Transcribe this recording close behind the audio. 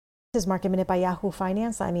This is Market Minute by Yahoo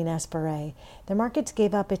Finance. I'm Ines Ferre. The markets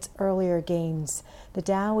gave up its earlier gains. The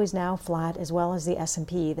Dow is now flat, as well as the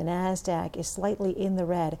S&P. The Nasdaq is slightly in the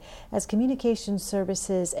red, as communication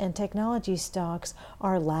services and technology stocks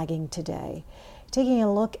are lagging today. Taking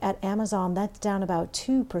a look at Amazon, that's down about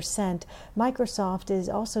 2%. Microsoft is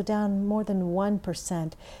also down more than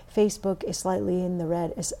 1%. Facebook is slightly in the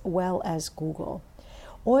red, as well as Google.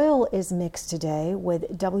 Oil is mixed today,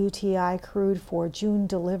 with WTI crude for June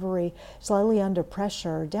delivery slightly under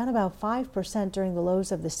pressure, down about 5% during the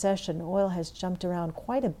lows of the session. Oil has jumped around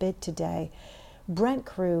quite a bit today. Brent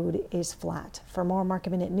crude is flat. For more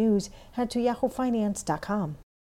Market Minute news, head to yahoofinance.com.